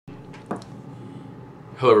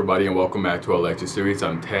Hello everybody and welcome back to our lecture series.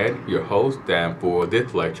 I'm Ted, your host, and for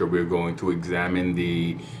this lecture we're going to examine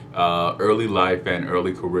the early life and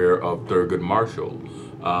early career of Thurgood Marshall.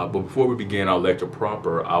 But before we begin our lecture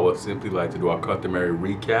proper, I would simply like to do our customary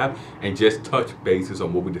recap and just touch bases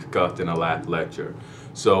on what we discussed in our last lecture.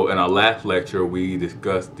 So in our last lecture we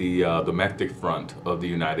discussed the domestic front of the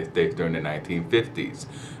United States during the 1950s.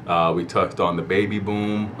 We touched on the baby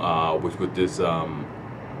boom, which was this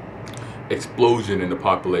explosion in the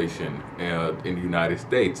population in the United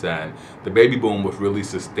States, and the baby boom was really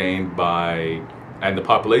sustained by, and the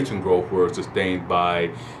population growth were sustained by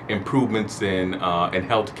improvements in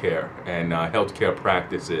healthcare and healthcare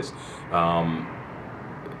practices.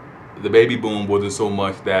 The baby boom wasn't so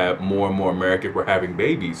much that more and more Americans were having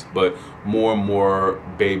babies, but more and more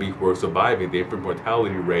babies were surviving. The infant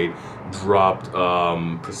mortality rate dropped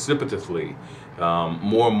precipitously.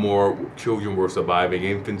 More and more children were surviving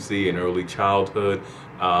infancy and early childhood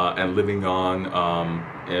and living on,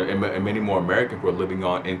 and many more Americans were living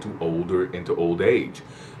on into old age.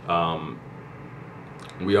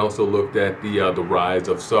 We also looked at the rise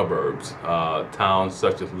of suburbs. Towns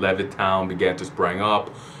such as Levittown began to spring up,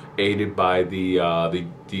 aided by the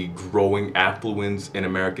growing affluence in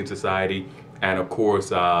American society, and of course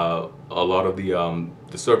the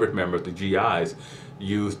service members, the GIs,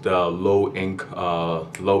 used low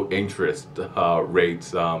interest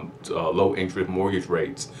mortgage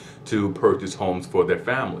rates to purchase homes for their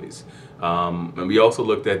families. And we also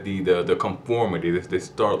looked at the conformity, this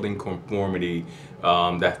startling conformity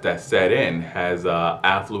that set in as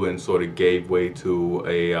affluence sort of gave way to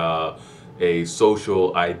a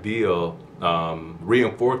social ideal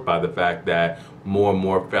reinforced by the fact that more and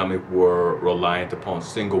more families were reliant upon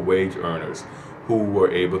single wage earners who were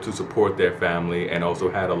able to support their family and also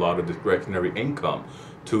had a lot of discretionary income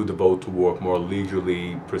to devote toward more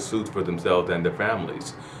leisurely pursuits for themselves and their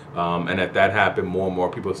families. And as that happened, more and more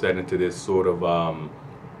people set into this sort of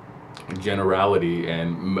generality,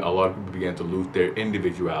 and a lot of people began to lose their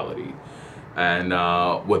individuality. And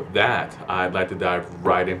with that, I'd like to dive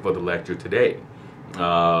right in for the lecture today.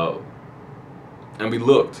 And we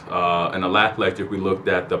looked, in the last lecture, we looked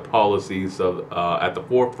at the policies of, at the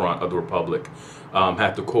forefront of the Republic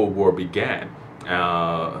as the Cold War began.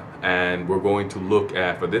 And we're going to look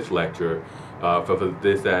at, for this lecture, because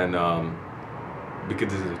this is a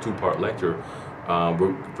two-part lecture,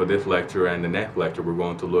 for this lecture and the next lecture, we're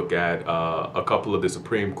going to look at a couple of the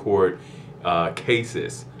Supreme Court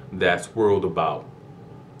cases that swirled about.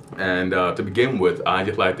 And to begin with, I'd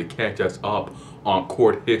just like to catch us up on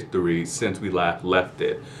court history since we last left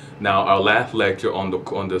it. Now, our last lecture on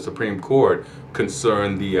the Supreme Court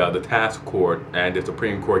concerned the task court and the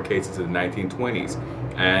Supreme Court cases in the 1920s,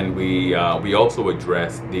 and we also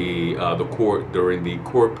addressed the court during the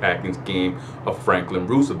court packing scheme of Franklin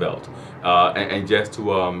Roosevelt. And just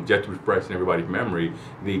to refresh in everybody's memory,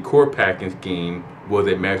 the court packing scheme was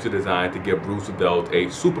a measure designed to give Roosevelt a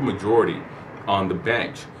supermajority on the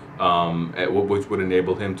bench, which would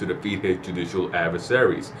enable him to defeat his judicial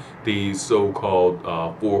adversaries, the so-called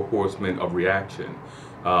Four Horsemen of Reaction.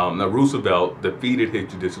 Now, Roosevelt defeated his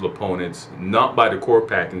judicial opponents not by the court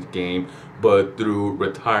packing scheme, but through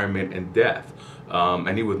retirement and death.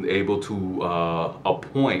 And he was able to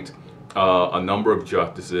appoint a number of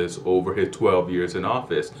justices over his 12 years in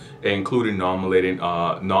office, including nominating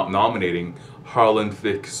Harlan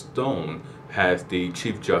Fiske Stone as the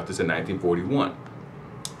Chief Justice in 1941.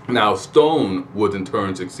 Now, Stone was in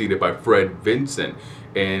turn succeeded by Fred Vinson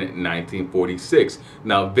in 1946.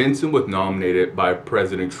 Now, Vinson was nominated by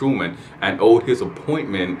President Truman and owed his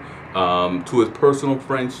appointment to his personal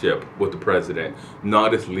friendship with the president,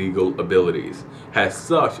 not his legal abilities. As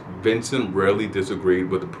such, Vinson rarely disagreed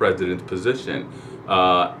with the president's position,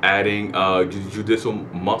 adding judicial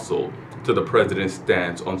muscle to the president's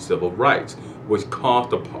stance on civil rights, which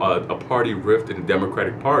caused a party rift in the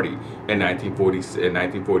Democratic Party in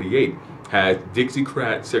 1948, as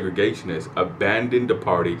Dixiecrat segregationists abandoned the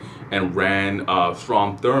party and ran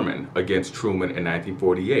Strom Thurmond against Truman in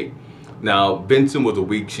 1948. Now, Vinson was a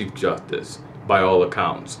weak Chief Justice, by all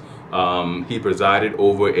accounts. He presided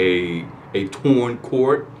over a torn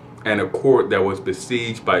court, and a court that was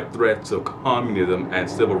besieged by threats of communism and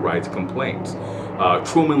civil rights complaints.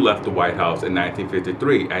 Truman left the White House in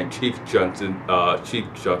 1953, and Chief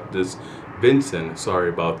Justice Vinson, sorry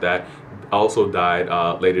about that, also died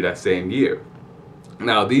later that same year.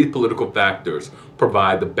 Now, these political factors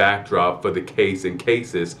provide the backdrop for the case and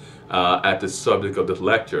cases at the subject of this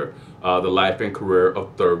lecture, the life and career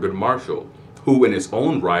of Thurgood Marshall, who in his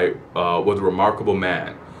own right was a remarkable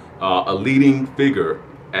man, a leading figure,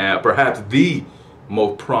 perhaps the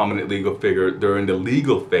most prominent legal figure during the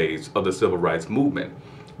legal phase of the civil rights movement.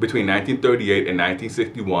 Between 1938 and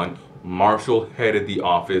 1961, Marshall headed the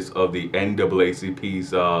office of the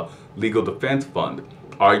NAACP's Legal Defense Fund,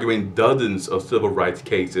 arguing dozens of civil rights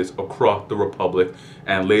cases across the Republic,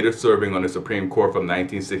 and later serving on the Supreme Court from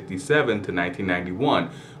 1967 to 1991,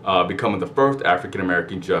 becoming the first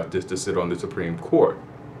African-American justice to sit on the Supreme Court.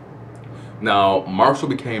 Now, Marshall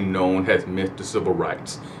became known as Mr. Civil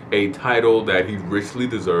Rights, a title that he richly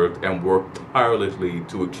deserved and worked tirelessly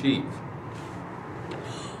to achieve.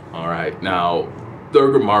 All right, now,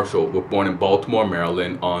 Thurgood Marshall was born in Baltimore,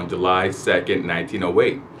 Maryland on July 2nd,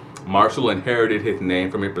 1908. Marshall inherited his name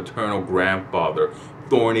from his paternal grandfather,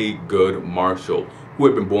 Thurgood Marshall, who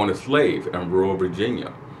had been born a slave in rural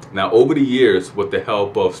Virginia. Now, over the years, with the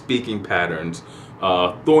help of speaking patterns,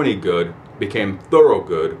 Thurgood became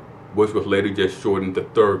Thorogood, which was later just shortened to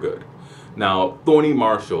Thurgood. Now, Thurgood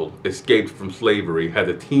Marshall escaped from slavery as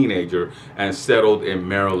a teenager and settled in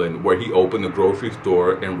Maryland, where he opened a grocery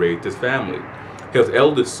store and raised his family. His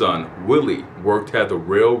eldest son, Willie, worked as a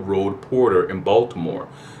railroad porter in Baltimore.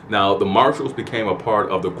 Now, the Marshalls became a part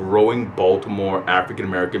of the growing Baltimore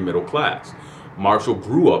African-American middle class. Marshall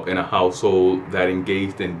grew up in a household that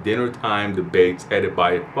engaged in dinner-time debates headed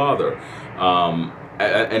by his father.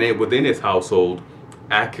 Within his household,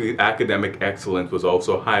 academic excellence was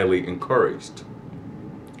also highly encouraged.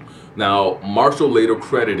 Now, Marshall later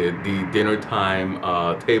credited the dinner time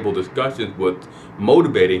table discussions with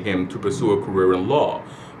motivating him to pursue a career in law.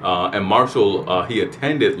 And Marshall, he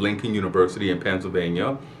attended Lincoln University in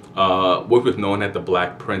Pennsylvania, which was known as the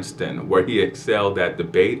Black Princeton, where he excelled at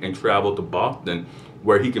debate, and traveled to Boston,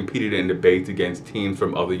 where he competed in debates against teams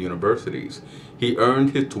from other universities. He earned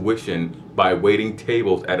his tuition by waiting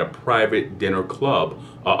tables at a private dinner club,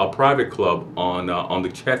 on the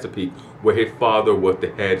Chesapeake, where his father was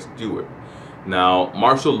the head steward. Now,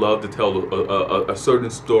 Marshall loved to tell a certain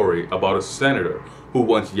story about a senator who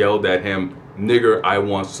once yelled at him, "Nigger, I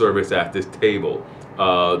want service at this table,"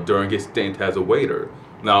 during his stint as a waiter.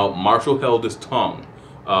 Now, Marshall held his tongue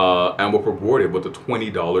and was rewarded with a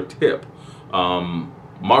 $20 tip.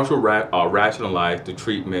 Marshall rationalized the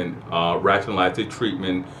treatment. Rationalized his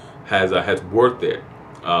treatment as worth it.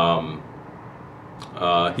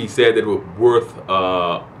 He said that it was worth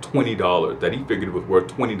 $20. That he figured it was worth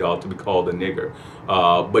 $20 to be called a nigger.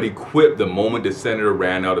 But he quipped the moment the senator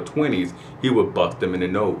ran out of 20s, he would bust him in the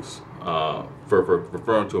nose for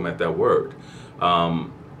referring to him at that word.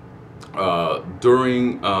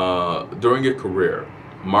 During his career,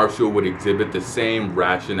 Marshall would exhibit the same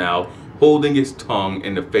rationale, holding his tongue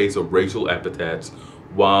in the face of racial epithets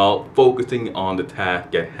while focusing on the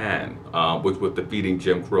task at hand, which was defeating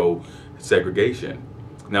Jim Crow segregation.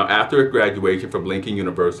 Now, after his graduation from Lincoln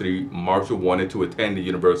University, Marshall wanted to attend the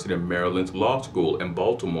University of Maryland's Law School in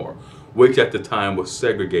Baltimore, which at the time was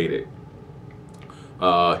segregated.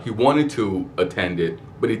 He wanted to attend it,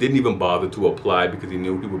 but he didn't even bother to apply because he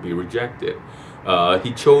knew he would be rejected.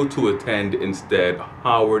 He chose to attend instead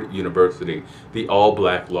Howard University, the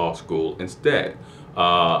all-black law school instead.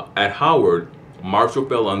 At Howard, Marshall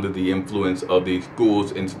fell under the influence of the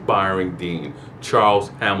school's inspiring dean, Charles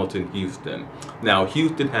Hamilton Houston. Now,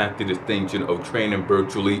 Houston had the distinction of training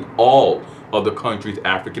virtually all of the country's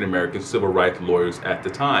African-American civil rights lawyers at the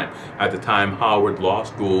time. At the time, Howard Law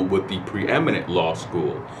School was the preeminent law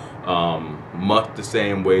school, much the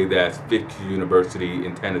same way that Fisk University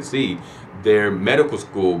in Tennessee, their medical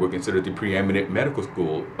school were considered the preeminent medical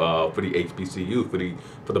school for the HBCU,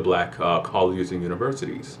 for the black colleges and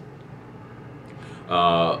universities.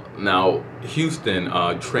 Now, Houston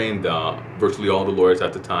trained virtually all the lawyers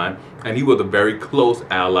at the time, and he was a very close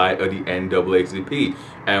ally of the NAACP,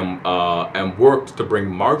 and worked to bring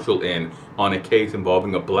Marshall in on a case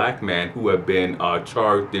involving a black man who had been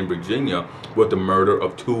charged in Virginia with the murder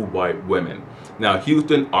of 2 white women. Now,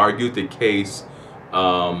 Houston argued the case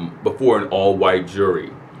before an all-white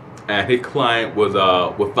jury, and his client was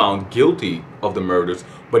found guilty of the murders,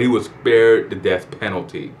 but he was spared the death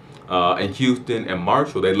penalty. And Houston and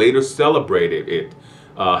Marshall, they later celebrated it,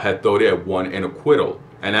 as though they had won an acquittal.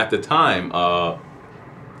 And at the time,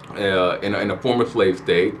 in a former slave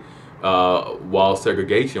state,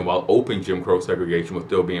 while open Jim Crow segregation was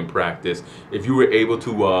still being practiced, if you were able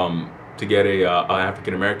to get an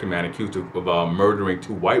African American man accused of murdering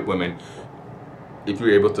 2 white women, if you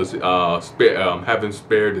were able to have him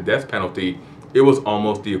spared the death penalty, it was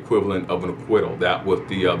almost the equivalent of an acquittal. That was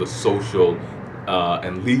the social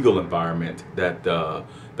and legal environment that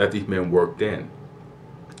these men worked in.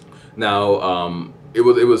 Now, it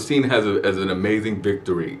was seen as an amazing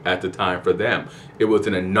victory at the time for them. It was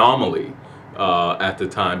an anomaly at the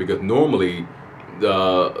time, because normally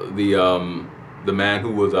the man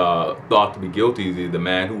who was thought to be guilty, the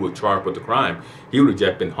man who was charged with the crime, he would have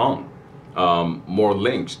just been hung, more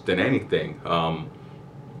lynched than anything.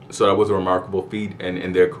 So that was a remarkable feat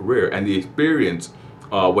in their career, and the experience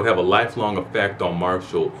would have a lifelong effect on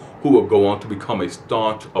Marshall, who would go on to become a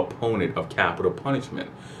staunch opponent of capital punishment.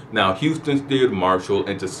 Now, Houston steered Marshall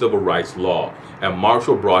into civil rights law, and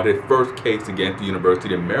Marshall brought his first case against the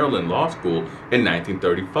University of Maryland Law School in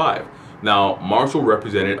 1935. Now, Marshall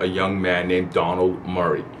represented a young man named Donald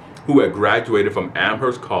Murray, who had graduated from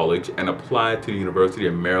Amherst College and applied to the University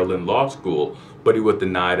of Maryland Law School, but he was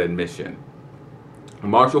denied admission.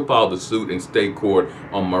 Marshall filed a suit in state court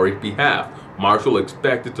on Murray's behalf. Marshall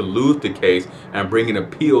expected to lose the case and bring an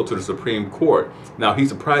appeal to the Supreme Court. Now, he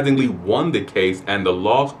surprisingly won the case, and the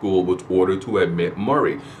law school was ordered to admit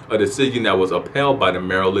Murray, a decision that was upheld by the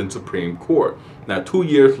Maryland Supreme Court. Now, 2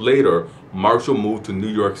 years later, Marshall moved to New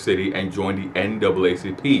York City and joined the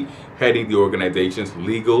NAACP, heading the organization's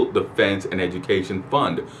Legal Defense and Education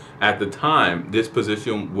Fund. At the time, this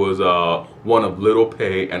position was one of little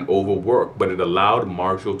pay and overwork, but it allowed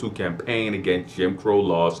Marshall to campaign against Jim Crow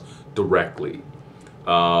laws directly.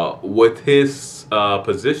 With his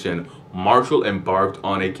position, Marshall embarked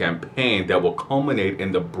on a campaign that will culminate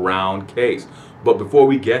in the Brown case. But before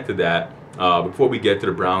we get to that, before we get to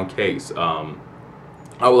the Brown case,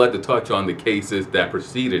 I would like to touch on the cases that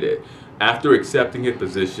preceded it. After accepting his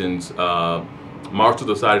positions, Marshall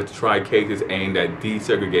decided to try cases aimed at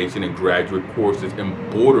desegregation in graduate courses in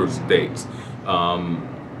border states.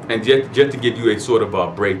 And just to give you a sort of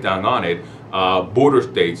a breakdown on it, border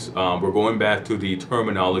states, we're going back to the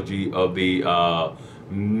terminology of the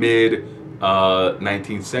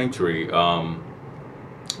mid-19th century.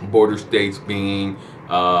 Border states being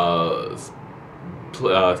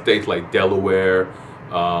states like Delaware,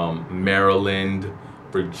 Maryland,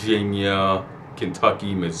 Virginia,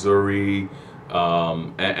 Kentucky, Missouri,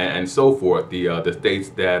 and so forth. The states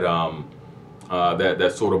that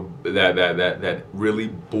that really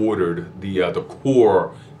bordered the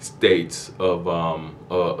core states of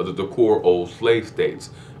the core old slave states,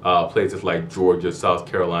 places like Georgia, South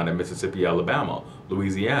Carolina, Mississippi, Alabama,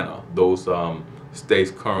 Louisiana. Those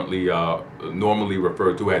states currently normally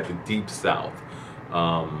referred to as the Deep South.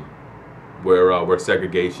 Where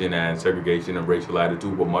segregation and racial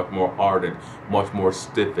attitude were much more hardened, much more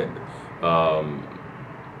stiffened.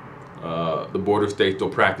 The border states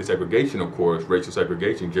don't practice segregation, of course, racial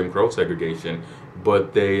segregation, Jim Crow segregation,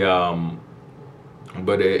 but it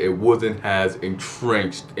wasn't as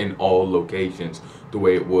entrenched in all locations the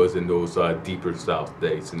way it was in those deeper South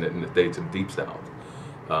states, in the states of Deep South.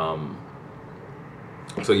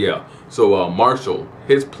 So Marshall,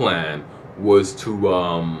 his plan was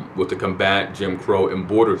to combat Jim Crow in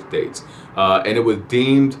border states, and it was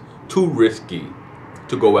deemed too risky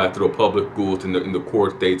to go after the public schools in the core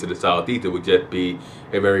states of the Southeast. It would just be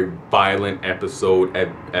a very violent episode at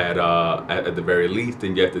the very least,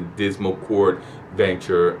 and yet a dismal court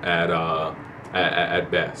venture at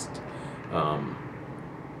best.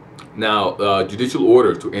 Now, judicial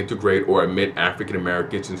orders to integrate or admit African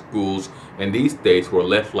Americans in schools in these states were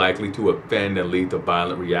less likely to offend and lead to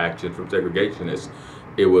violent reactions from segregationists,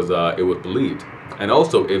 it was believed. And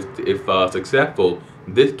also, if successful,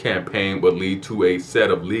 this campaign would lead to a set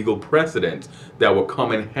of legal precedents that would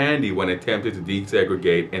come in handy when attempted to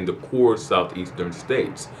desegregate in the core southeastern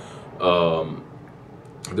states.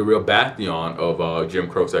 The real bastion of Jim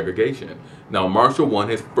Crow segregation. Now, Marshall won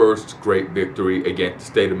his first great victory against the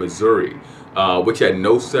state of Missouri, which had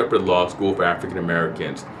no separate law school for African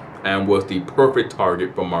Americans, and was the perfect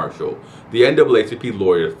target for Marshall. The NAACP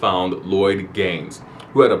lawyers found Lloyd Gaines,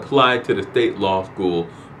 who had applied to the state law school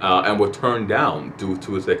and was turned down due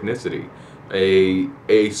to his ethnicity.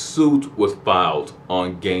 A suit was filed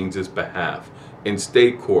on Gaines's behalf in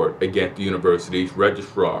state court against the university's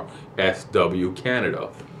registrar, S.W. Canada.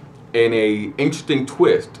 In an interesting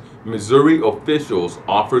twist, Missouri officials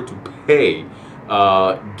offered to pay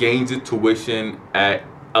Gaines's tuition at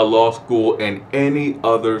a law school in any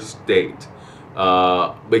other state,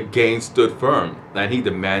 but Gaines stood firm and he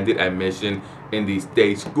demanded admission in the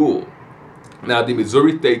state school. Now, the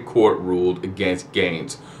Missouri State Court ruled against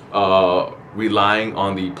Gaines, relying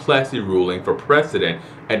on the Plessy ruling for precedent,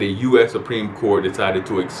 and the U.S. Supreme Court decided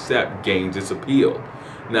to accept Gaines's appeal.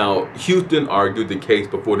 Now, Houston argued the case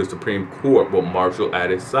before the Supreme Court with Marshall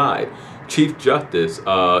at his side. Chief Justice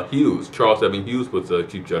Hughes, Charles Evan Hughes was the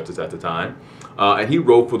Chief Justice at the time, and he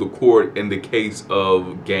wrote for the court in the case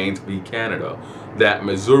of Gaines v. Canada that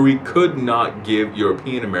Missouri could not give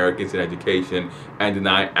European Americans an education and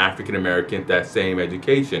deny African Americans that same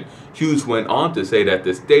education. Hughes went on to say that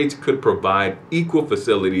the states could provide equal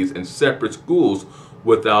facilities in separate schools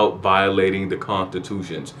without violating the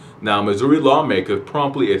constitutions. Now, Missouri lawmakers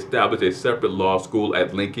promptly established a separate law school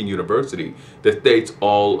at Lincoln University, the state's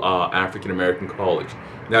all African American college.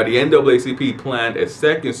 Now, the NAACP planned a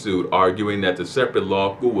second suit arguing that the separate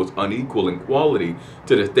law school was unequal in quality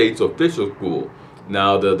to the state's official school.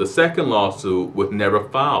 Now, the second lawsuit was never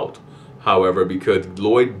filed, however, because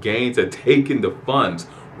Lloyd Gaines had taken the funds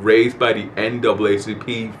raised by the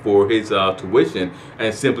NAACP for his tuition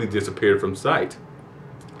and simply disappeared from sight.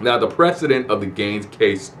 Now, the precedent of the Gaines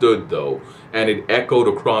case stood, though, and it echoed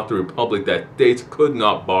across the Republic that states could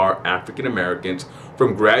not bar African Americans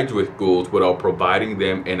from graduate schools without providing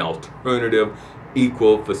them an alternative,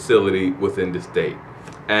 equal facility within the state.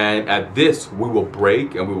 And at this, we will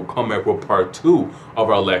break and we will come back with part 2 of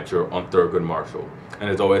our lecture on Thurgood Marshall. And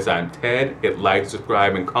as always, I'm Ted. Hit like,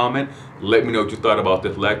 subscribe, and comment. Let me know what you thought about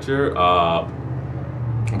this lecture.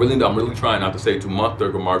 I'm really trying not to say too much.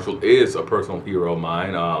 Thurgood Marshall is a personal hero of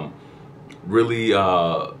mine.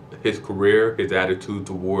 His career, his attitude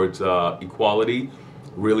towards equality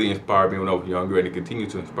really inspired me when I was younger, and it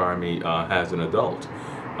continues to inspire me as an adult.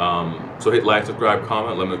 So hit like, subscribe,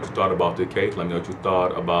 comment. Let me know what you thought about the case. Let me know what you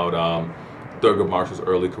thought about Thurgood Marshall's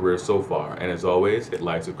early career so far. And as always, hit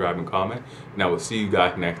like, subscribe, and comment. And I will see you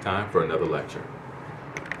guys next time for another lecture.